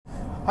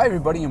Hi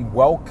everybody and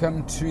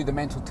welcome to the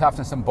Mental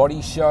Toughness and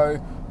Body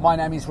Show. My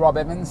name is Rob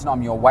Evans and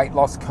I'm your weight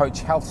loss coach,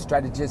 health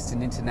strategist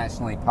and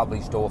internationally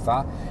published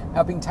author,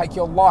 helping take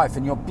your life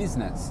and your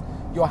business,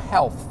 your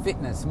health,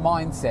 fitness,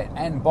 mindset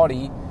and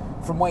body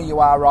from where you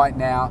are right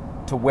now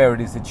to where it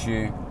is that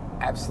you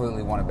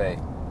absolutely want to be.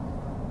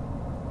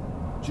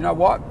 Do you know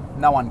what?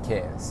 No one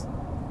cares.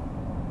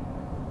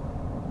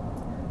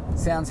 It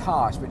sounds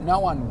harsh, but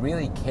no one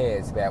really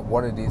cares about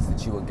what it is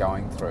that you are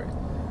going through.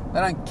 They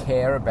don't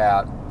care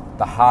about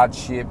the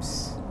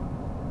hardships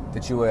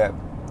that you are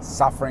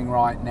suffering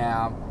right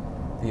now,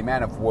 the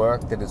amount of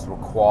work that is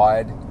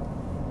required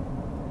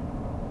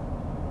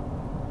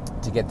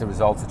to get the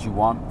results that you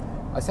want.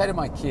 I say to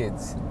my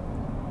kids,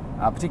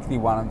 particularly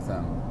one of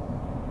them,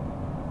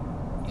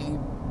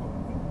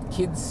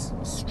 kids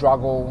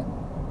struggle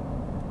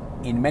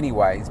in many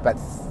ways, but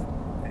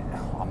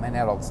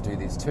adults do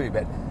this too,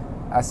 but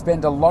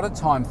spend a lot of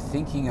time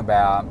thinking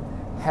about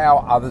how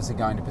others are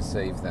going to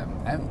perceive them.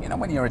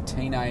 And when you're a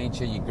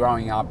teenager, you're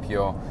growing up,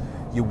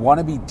 you want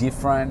to be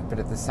different, but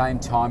at the same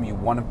time you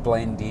want to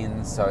blend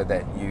in so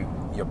that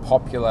you're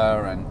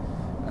popular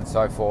and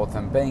so forth.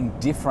 And being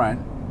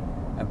different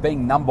and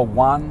being number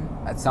one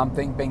at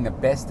something, being the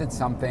best at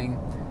something,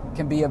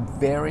 can be a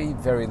very,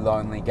 very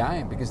lonely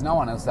game because no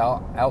one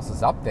else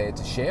is up there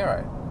to share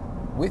it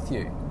with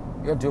you.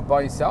 You've got to do it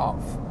by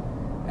yourself.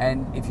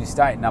 And if you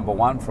stay at number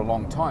one for a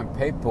long time,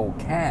 people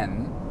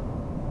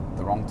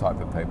the wrong type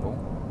of people,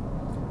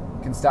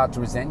 can start to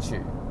resent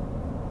you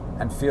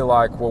and feel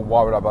like, well,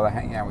 why would I bother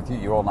hanging out with you?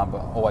 You're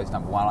always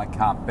number one. I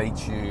can't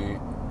beat you.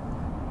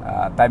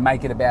 They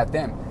make it about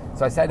them.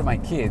 So I say to my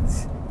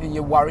kids,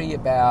 you worry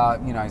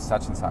about,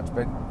 such and such,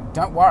 but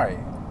don't worry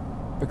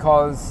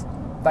because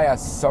they are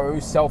so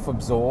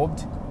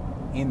self-absorbed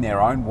in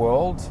their own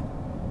world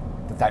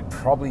that they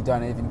probably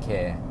don't even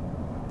care.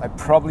 They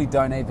probably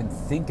don't even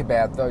think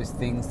about those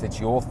things that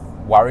you're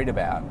worried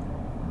about.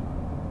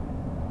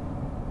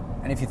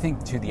 And if you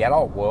think to the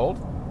adult world,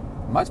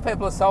 most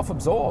people are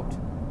self-absorbed.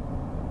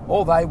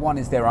 All they want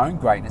is their own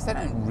greatness. They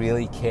don't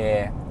really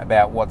care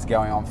about what's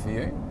going on for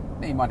you.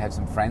 Now, you might have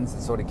some friends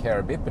that sort of care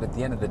a bit, but at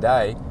the end of the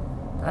day,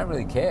 they don't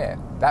really care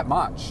that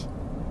much.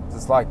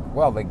 It's like,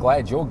 well, they're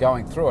glad you're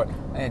going through it.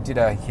 And I did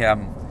a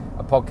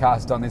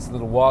podcast on this a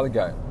little while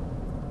ago.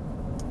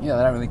 They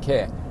don't really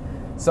care.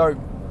 So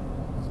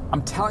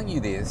I'm telling you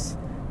this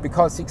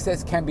because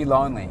success can be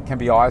lonely, can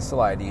be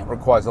isolating, it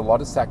requires a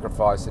lot of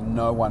sacrifice and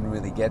no one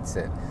really gets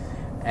it.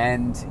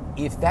 And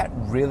if that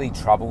really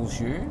troubles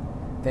you,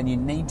 then you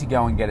need to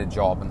go and get a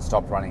job and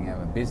stop running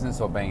a business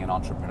or being an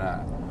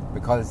entrepreneur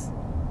because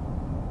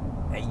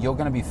you're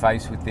going to be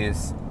faced with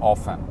this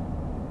often.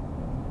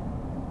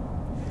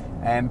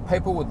 And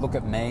people would look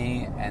at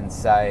me and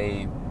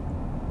say,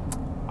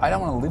 I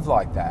don't want to live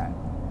like that.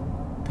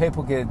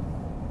 People could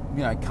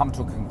come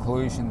to a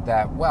conclusion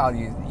that, well,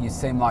 you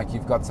seem like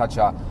you've got such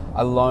a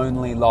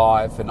lonely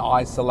life, an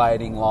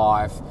isolating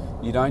life.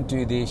 You don't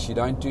do this, you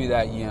don't do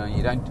that.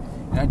 You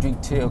don't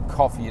drink tea or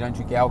coffee. You don't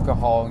drink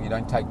alcohol. You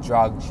don't take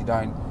drugs. You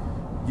don't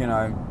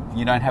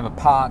have a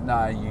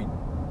partner.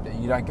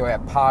 You don't go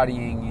out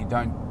partying. You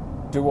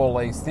don't do all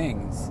these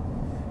things.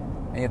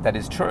 And yet that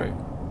is true.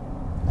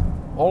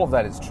 All of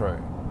that is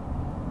true.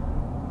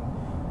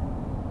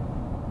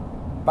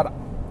 But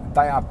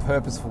they are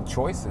purposeful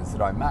choices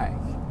that I make.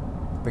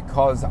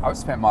 Because I've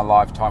spent my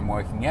lifetime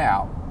working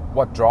out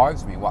what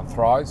drives me, what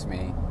thrives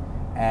me,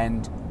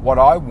 and what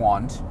I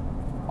want.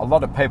 A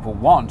lot of people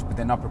want, but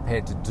they're not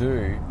prepared to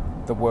do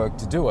the work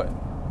to do it.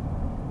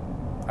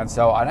 And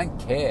so I don't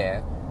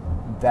care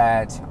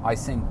that I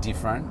seem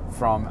different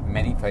from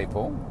many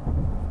people.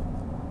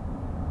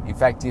 In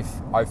fact, if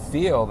I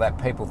feel that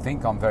people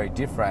think I'm very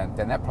different,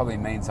 then that probably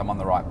means I'm on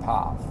the right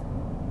path.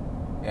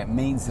 It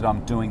means that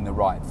I'm doing the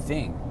right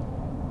thing.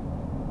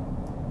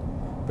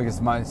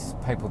 Because most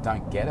people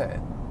don't get it.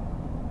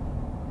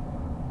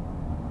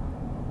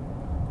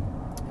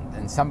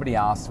 And somebody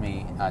asked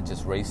me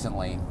just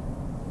recently,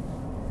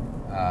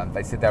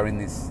 they said they were in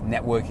this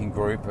networking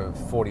group of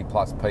 40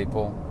 plus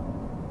people,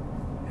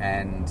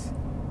 and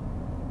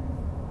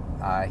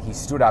he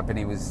stood up and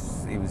he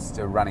was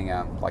running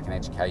an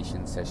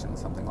education session,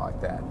 something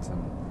like that,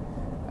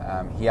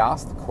 and he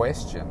asked the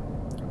question.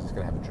 I'm just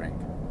going to have a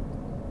drink.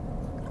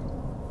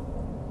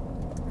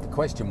 The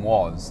question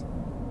was,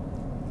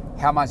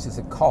 how much does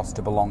it cost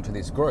to belong to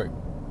this group?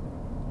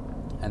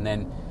 And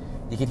then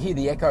you could hear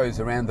the echoes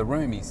around the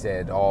room, he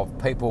said, of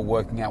people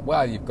working out,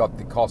 well, you've got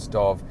the cost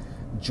of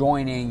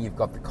joining, you've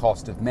got the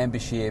cost of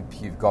membership,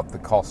 you've got the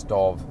cost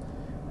of,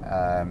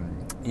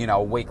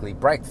 a weekly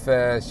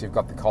breakfast, you've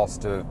got the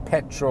cost of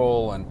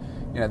petrol and,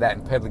 that,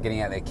 and people are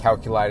getting out their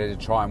calculator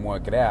to try and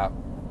work it out.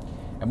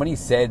 And when he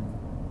said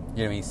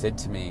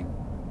to me,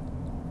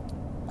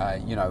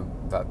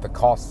 the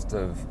cost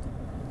of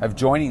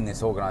joining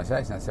this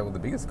organisation, I said, well, the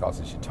biggest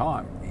cost is your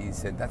time. He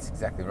said, that's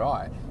exactly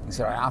right. He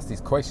said, I asked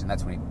this question.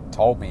 That's when he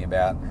told me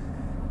about,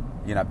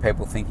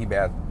 people thinking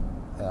about,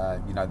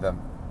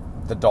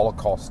 the dollar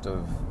cost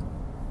of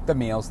the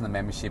meals and the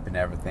membership and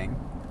everything.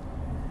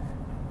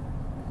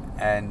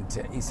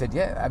 And he said,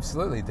 yeah,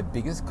 absolutely. The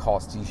biggest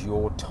cost is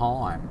your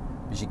time,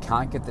 because you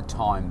can't get the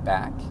time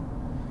back.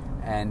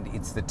 And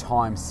it's the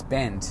time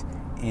spent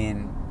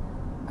in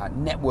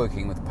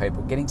networking with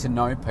people, getting to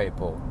know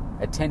people,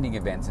 attending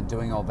events and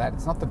doing all that.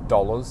 It's not the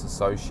dollars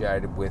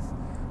associated with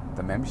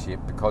the membership,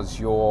 because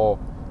your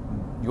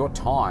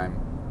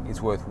time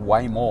is worth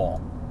way more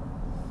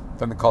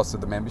than the cost of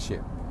the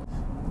membership.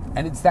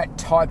 And it's that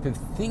type of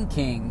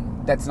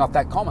thinking that's not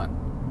that common.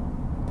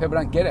 People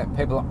don't get it.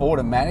 People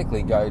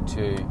automatically go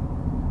to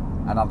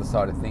another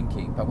side of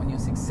thinking. But when you're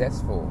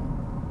successful,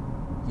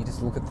 you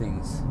just look at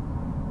things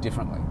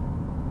differently.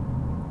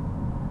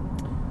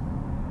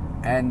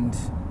 And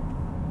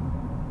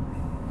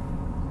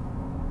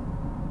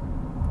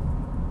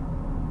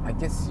I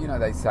guess,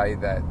 they say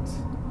that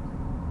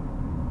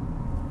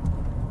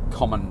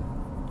common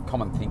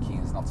thinking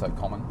is not so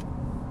common.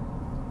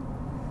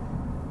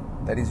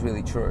 That is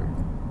really true.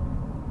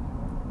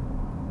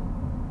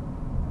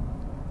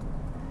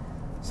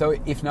 So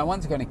if no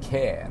one's going to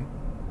care,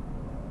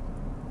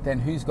 then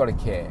who's got to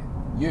care?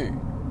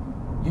 You.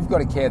 You've got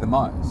to care the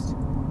most.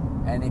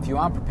 And if you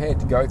aren't prepared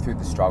to go through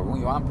the struggle,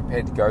 you aren't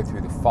prepared to go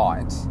through the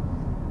fight,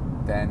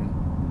 then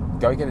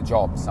go get a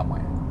job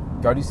somewhere.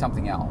 Go do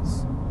something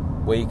else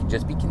where you can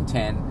just be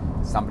content.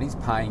 Somebody's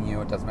paying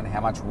you. It doesn't matter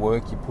how much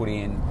work you put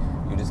in.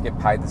 You just get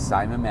paid the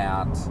same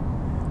amount.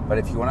 But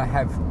if you want to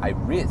have a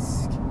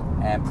risk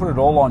and put it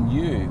all on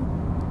you,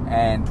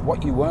 and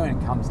what you earn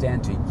comes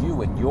down to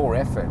you and your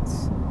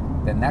efforts,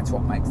 then that's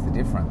what makes the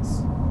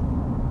difference,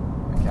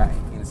 okay,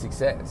 in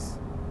success.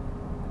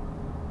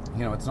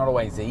 It's not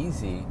always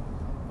easy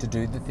to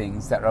do the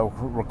things that are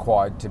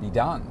required to be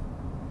done.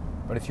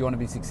 But if you want to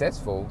be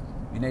successful,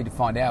 you need to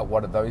find out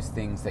what are those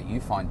things that you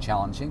find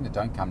challenging, that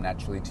don't come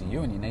naturally to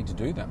you, and you need to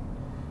do them.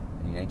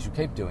 And you need to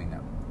keep doing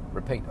them.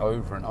 Repeat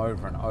over and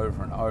over and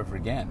over and over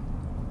again.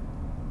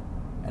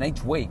 And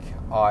each week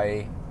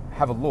I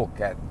have a look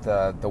at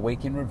the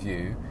week in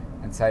review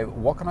and say,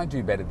 what can I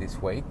do better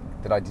this week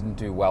that I didn't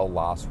do well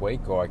last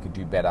week, or I could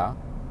do better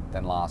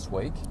than last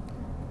week?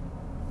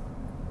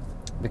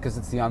 Because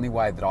it's the only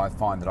way that I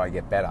find that I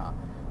get better.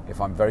 If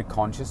I'm very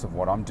conscious of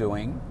what I'm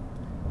doing,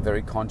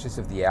 very conscious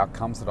of the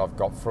outcomes that I've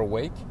got for a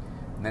week,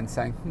 and then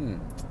saying,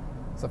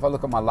 so if I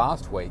look at my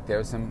last week, there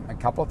are a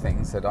couple of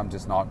things that I'm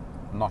just not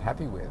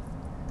happy with.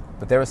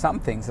 But there are some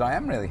things that I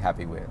am really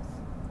happy with.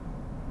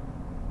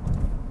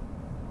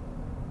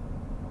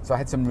 So I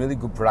had some really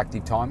good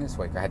productive time this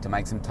week. I had to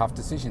make some tough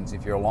decisions.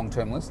 If you're a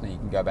long-term listener, you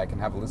can go back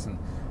and have a listen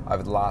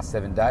over the last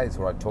 7 days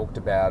where I talked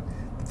about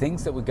the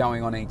things that were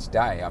going on each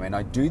day. I mean,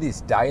 I do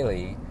this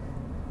daily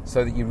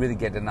so that you really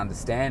get an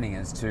understanding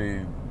as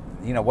to,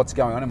 what's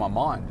going on in my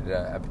mind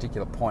at a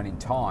particular point in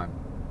time.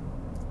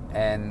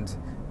 And,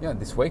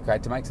 this week I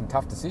had to make some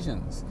tough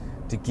decisions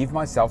to give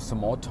myself some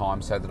more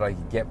time so that I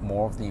could get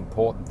more of the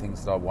important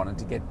things that I wanted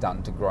to get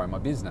done to grow my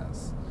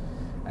business.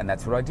 And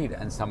that's what I did.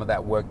 And some of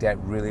that worked out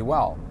really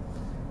well.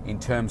 In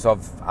terms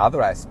of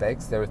other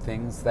aspects, there are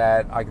things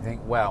that I can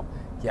think,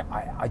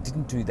 I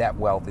didn't do that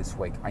well this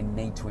week. I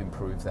need to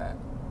improve that.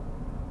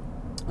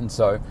 And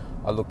so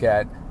I look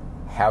at,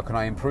 how can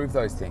I improve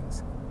those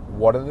things?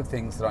 What are the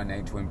things that I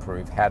need to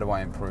improve? How do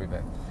I improve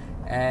it?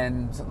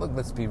 And look,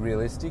 let's be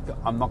realistic.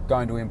 I'm not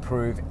going to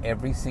improve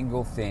every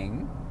single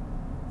thing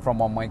from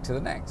one week to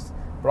the next.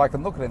 But I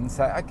can look at it and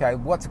say, okay,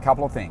 what's a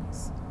couple of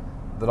things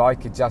that I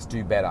could just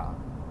do better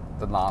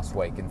than last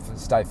week, and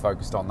stay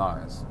focused on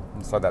those.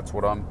 And so that's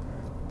what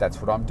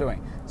I'm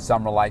doing.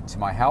 Some relate to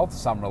my health,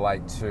 some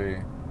relate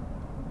to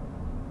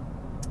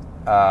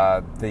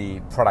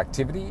the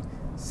productivity,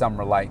 some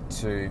relate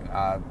to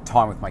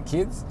time with my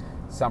kids,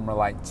 some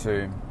relate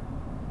to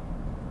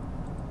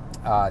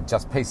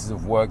just pieces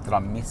of work that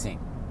I'm missing.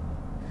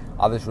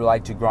 Others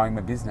relate to growing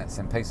my business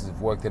and pieces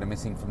of work that are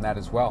missing from that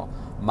as well.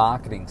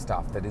 Marketing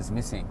stuff that is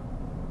missing.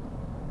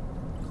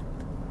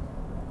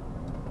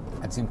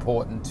 It's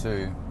important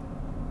to,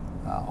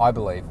 I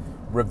believe,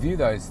 review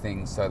those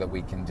things so that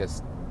we can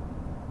just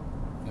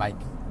make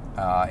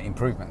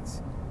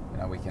improvements.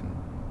 We can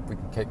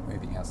keep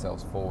moving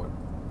ourselves forward.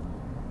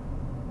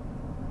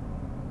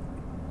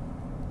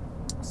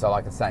 So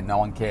like I say, no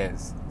one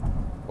cares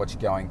what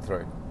you're going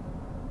through.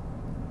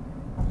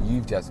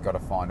 You've just got to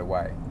find a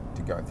way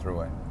to go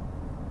through it,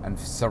 and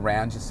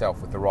surround yourself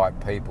with the right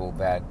people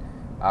that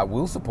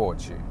will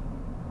support you.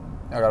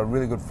 I've got a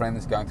really good friend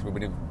that's going through a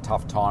bit of a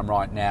tough time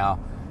right now,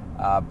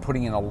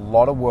 putting in a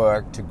lot of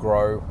work to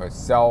grow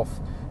herself,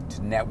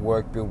 to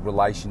network, build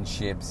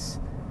relationships,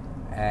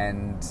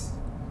 and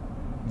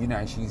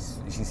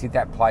she's hit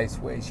that place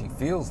where she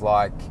feels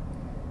like,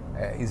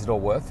 is it all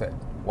worth it?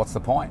 What's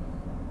the point?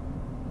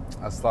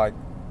 It's like,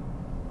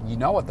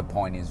 what the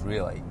point is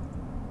really.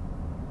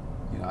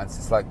 It's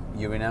just like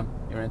you're in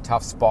a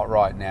tough spot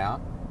right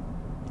now.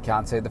 You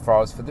can't see the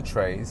forest for the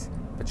trees,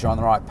 but you're on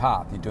the right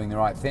path. You're doing the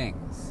right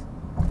things.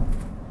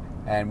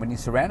 And when you're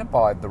surrounded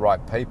by the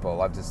right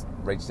people, I've just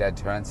reached out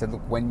to her and said,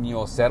 look, when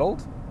you're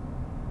settled,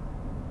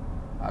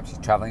 she's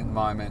traveling at the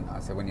moment. I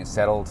said, when you're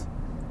settled,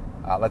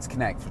 let's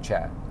connect for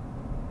chat.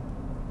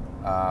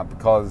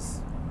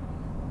 Because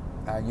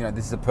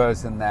this is a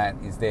person that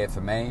is there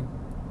for me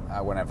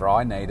whenever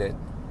I need it.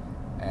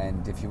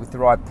 And if you're with the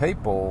right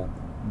people,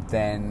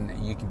 then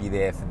you can be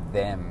there for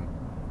them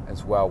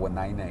as well when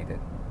they need it.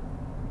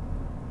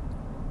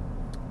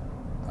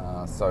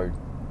 So,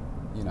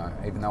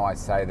 even though I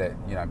say that,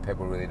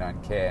 people really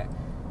don't care,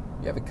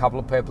 you have a couple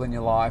of people in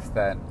your life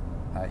that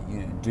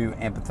you do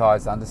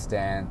empathize,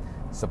 understand,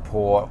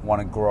 support,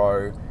 want to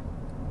grow,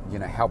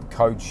 help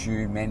coach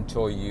you,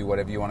 mentor you,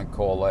 whatever you want to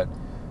call it.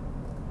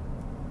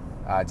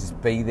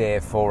 Just be there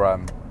for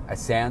a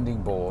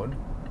sounding board,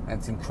 and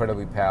it's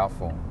incredibly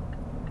powerful,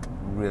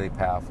 really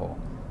powerful.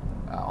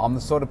 I'm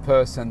the sort of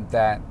person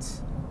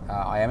that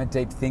I am a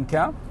deep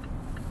thinker.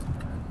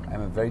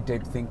 I'm a very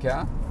deep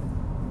thinker.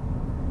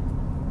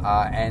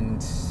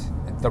 And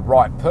the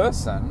right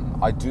person,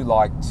 I do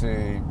like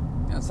to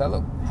say,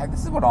 look, hey,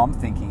 this is what I'm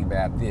thinking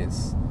about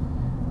this.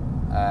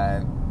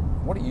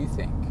 What do you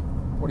think?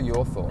 What are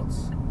your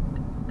thoughts?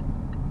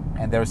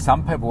 And there are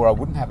some people where I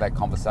wouldn't have that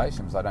conversation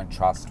because I don't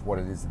trust what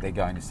it is that they're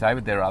going to say.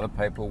 But there are other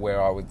people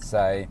where I would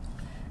say,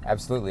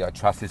 absolutely, I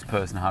trust this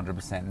person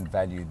 100% and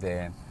value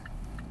their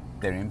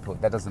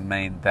input. That doesn't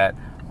mean that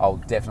I'll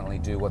definitely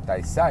do what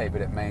they say,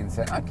 but it means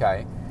that,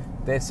 okay,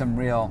 there's some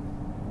real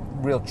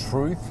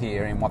truth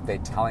here in what they're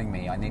telling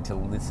me. I need to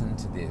listen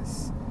to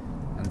this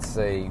and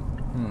see,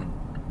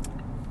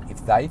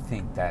 if they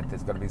think that,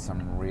 there's got to be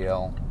some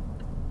real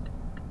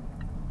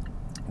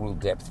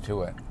depth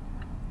to it.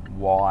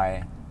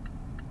 Why?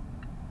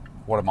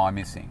 What am I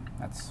missing?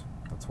 That's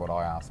what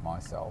I ask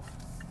myself.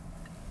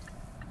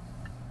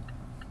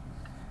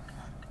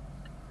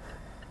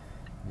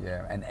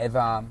 Yeah,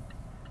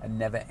 a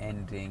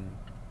never-ending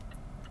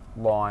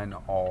line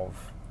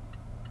of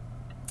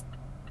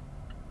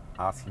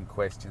asking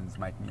questions,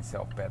 making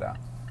yourself better,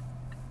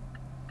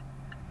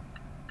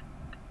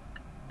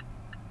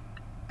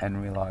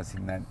 and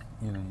realizing that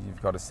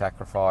you've got to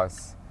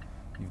sacrifice,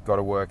 you've got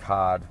to work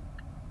hard,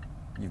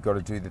 you've got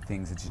to do the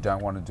things that you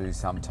don't want to do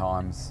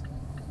sometimes,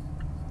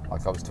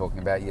 like I was talking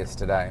about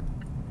yesterday,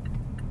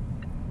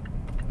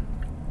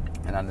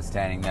 and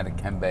understanding that it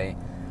can be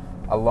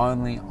a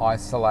lonely,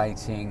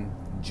 isolating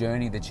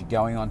journey that you're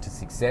going on to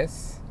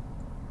success.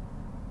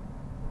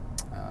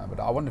 But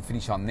I want to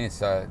finish on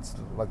this. It's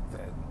like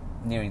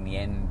nearing the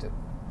end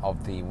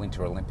of the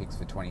Winter Olympics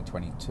for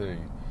 2022.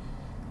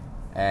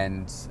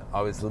 And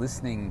I was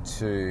listening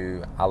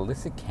to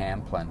Alyssa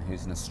Camplin,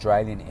 who's an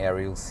Australian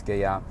aerial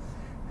skier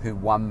who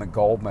won the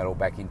gold medal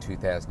back in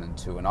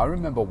 2002. And I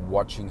remember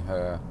watching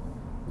her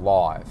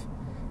live.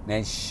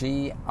 Now,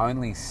 she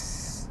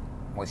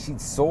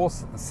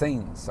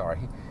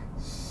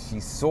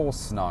saw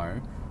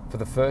snow for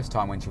the first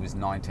time when she was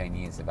 19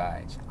 years of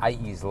age. 8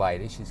 years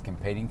later, she's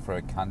competing for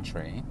her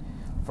country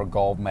for a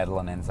gold medal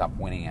and ends up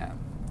winning it.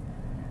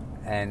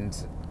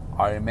 And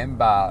I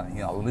remember,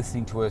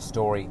 listening to her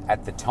story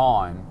at the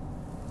time,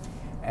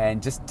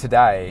 and just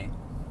today,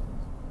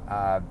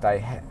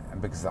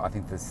 because I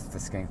think the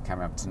skiing's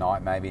coming up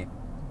tonight, maybe,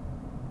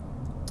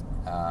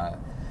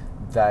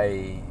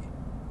 they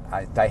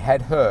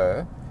had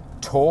her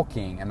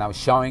talking, and they were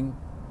showing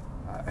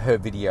her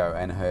video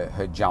and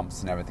her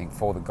jumps and everything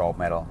for the gold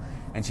medal,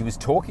 and she was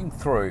talking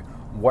through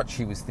what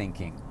she was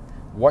thinking,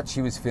 what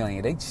she was feeling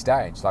at each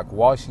stage, like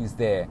while she's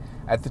there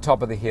at the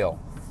top of the hill,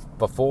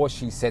 before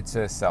she sets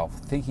herself,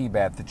 thinking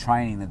about the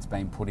training that's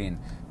been put in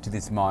to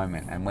this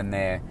moment. And when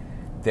there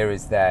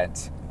is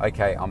that,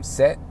 okay, I'm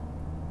set,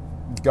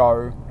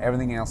 go,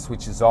 everything else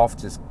switches off,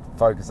 just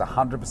focus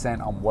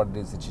 100% on what it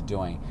is that you're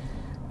doing.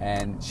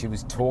 And she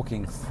was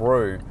talking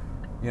through,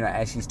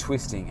 as she's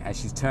twisting, as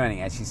she's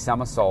turning, as she's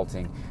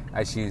somersaulting,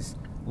 as she's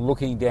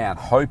looking down,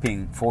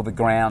 hoping for the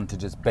ground to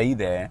just be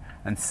there,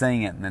 and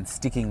seeing it, and then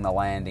sticking the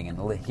landing,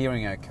 and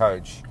hearing her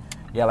coach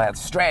yell out,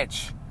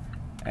 stretch,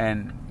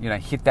 and,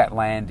 hit that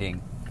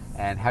landing,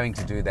 and having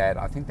to do that.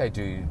 I think they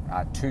do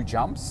 2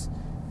 jumps.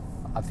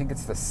 I think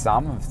it's the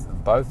sum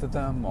of both of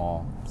them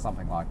or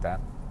something like that.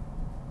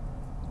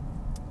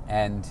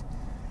 And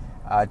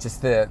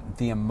just the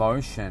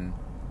emotion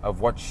of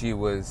what she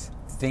was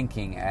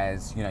thinking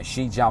as,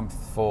 she jumped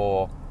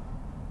for,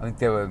 I think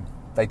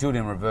they do it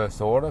in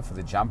reverse order for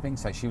the jumping,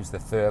 so she was the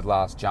third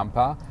last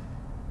jumper.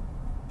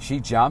 She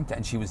jumped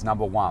and she was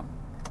number 1,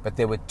 but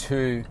there were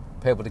 2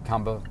 people to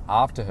come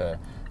after her,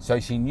 so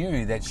she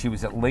knew that she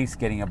was at least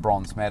getting a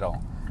bronze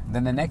medal.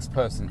 Then the next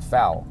person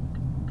fell,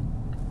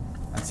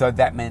 and so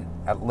that meant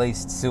at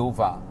least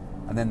silver.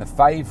 And then the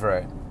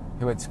favourite,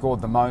 who had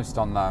scored the most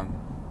on the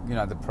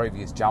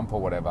previous jump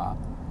or whatever,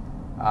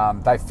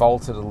 they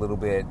faltered a little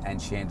bit,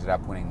 and she ended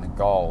up winning the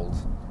gold.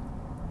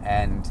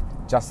 And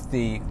just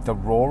the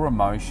raw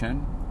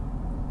emotion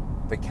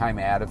that came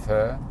out of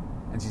her,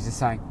 and she's just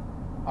saying,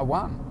 I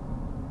won,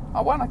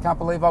 I can't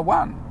believe I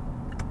won.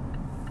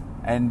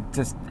 And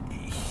just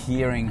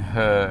hearing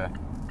her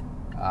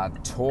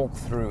talk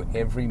through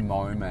every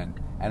moment,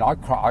 and I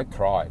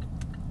cried,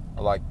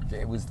 like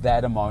it was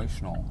that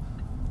emotional.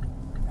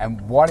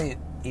 And what it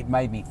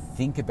made me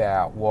think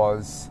about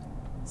was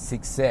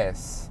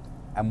success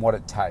and what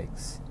it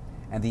takes,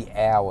 and the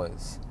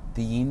hours,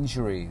 the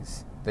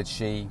injuries that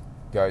she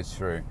goes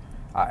through.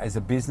 As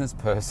a business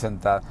person,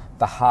 the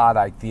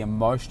heartache, the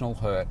emotional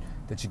hurt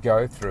that you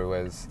go through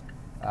as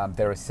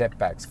there are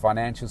setbacks,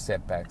 financial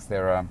setbacks.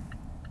 There are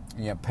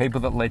people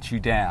that let you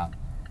down.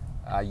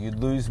 You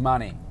lose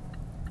money.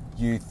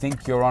 You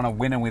think you're on a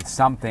winner with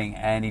something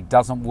and it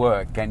doesn't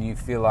work, and you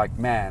feel like,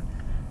 man,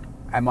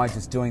 am I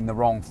just doing the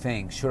wrong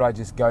thing? Should I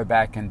just go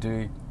back and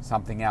do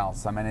something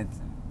else? I mean,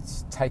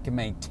 it's taken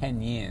me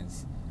 10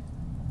 years,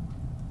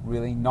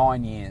 really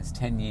 9 years,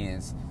 10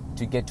 years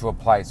to get to a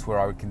place where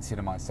I would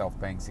consider myself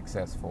being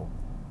successful.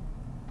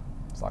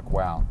 It's like,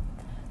 wow,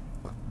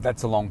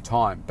 that's a long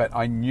time. But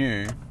I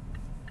knew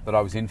that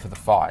I was in for the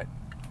fight.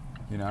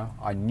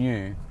 I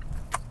knew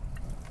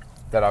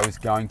that I was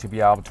going to be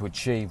able to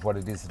achieve what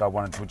it is that I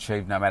wanted to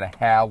achieve, no matter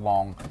how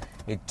long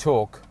it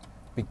took,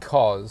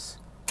 because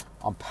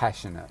I'm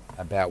passionate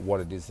about what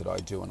it is that I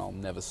do, and I'll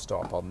never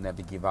stop. I'll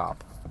never give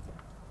up.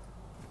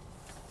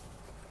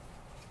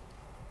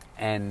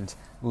 And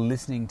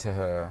listening to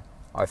her,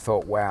 I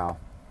thought, wow,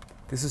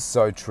 this is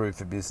so true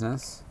for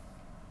business.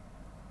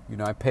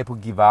 People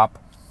give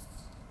up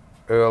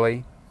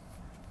early.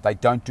 They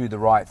don't do the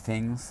right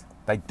things.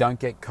 They don't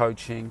get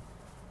coaching.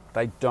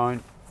 They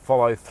don't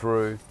follow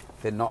through.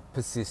 They're not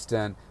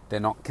persistent. They're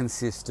not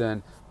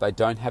consistent. They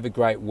don't have a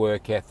great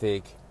work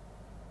ethic.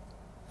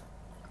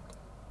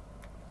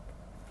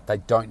 They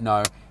don't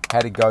know how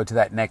to go to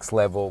that next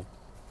level.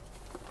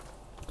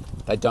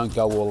 They don't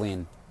go all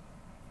in.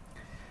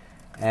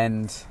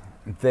 And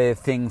they're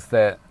things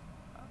that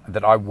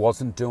I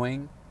wasn't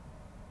doing,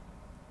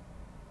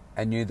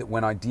 and knew that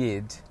when I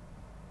did,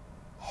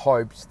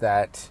 hoped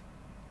that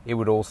it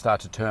would all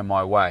start to turn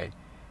my way.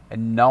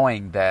 And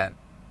knowing that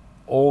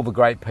all the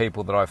great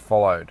people that I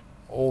followed,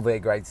 all their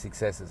great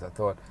successes, I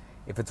thought,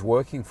 if it's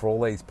working for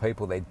all these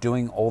people, they're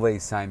doing all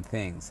these same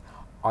things,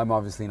 I'm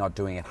obviously not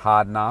doing it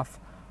hard enough.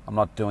 I'm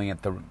not doing it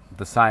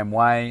the same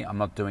way. I'm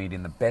not doing it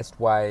in the best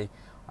way.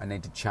 I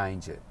need to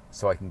change it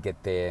so I can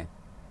get their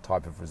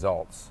type of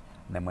results.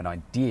 And then when I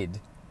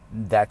did,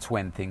 that's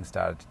when things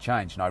started to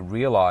change. And I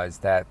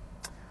realized that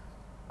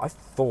I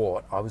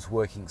thought I was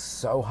working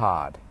so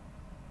hard.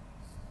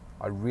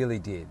 I really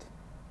did.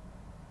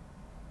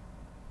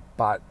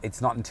 But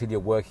it's not until you're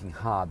working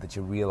hard that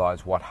you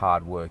realize what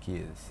hard work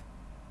is.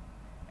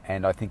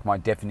 And I think my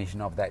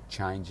definition of that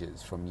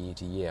changes from year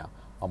to year.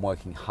 I'm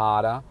working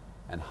harder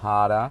and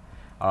harder,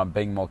 and I'm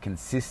being more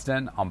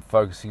consistent. I'm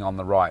focusing on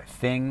the right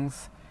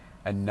things,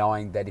 and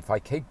knowing that if I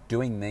keep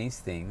doing these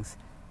things,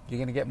 you're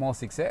going to get more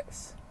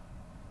success.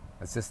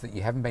 It's just that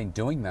you haven't been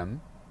doing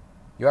them.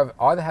 You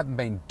either haven't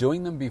been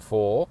doing them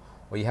before,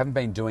 or you haven't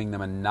been doing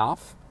them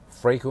enough,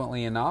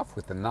 frequently enough,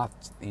 with enough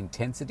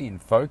intensity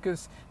and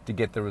focus to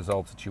get the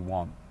results that you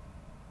want.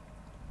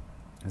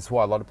 That's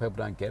why a lot of people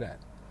don't get it,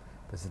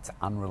 because it's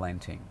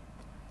unrelenting.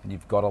 And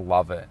you've got to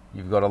love it.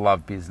 You've got to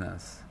love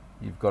business.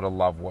 You've got to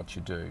love what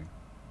you do,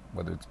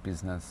 whether it's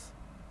business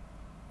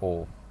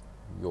or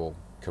your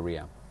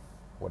career,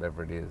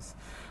 whatever it is.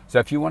 So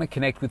if you want to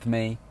connect with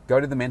me, go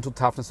to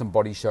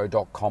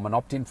thementaltoughnessandbodyshow.com and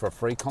opt in for a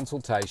free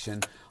consultation.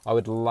 I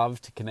would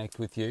love to connect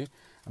with you,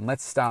 and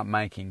let's start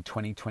making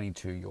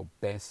 2022 your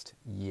best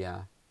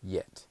year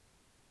yet.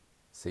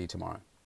 See you tomorrow.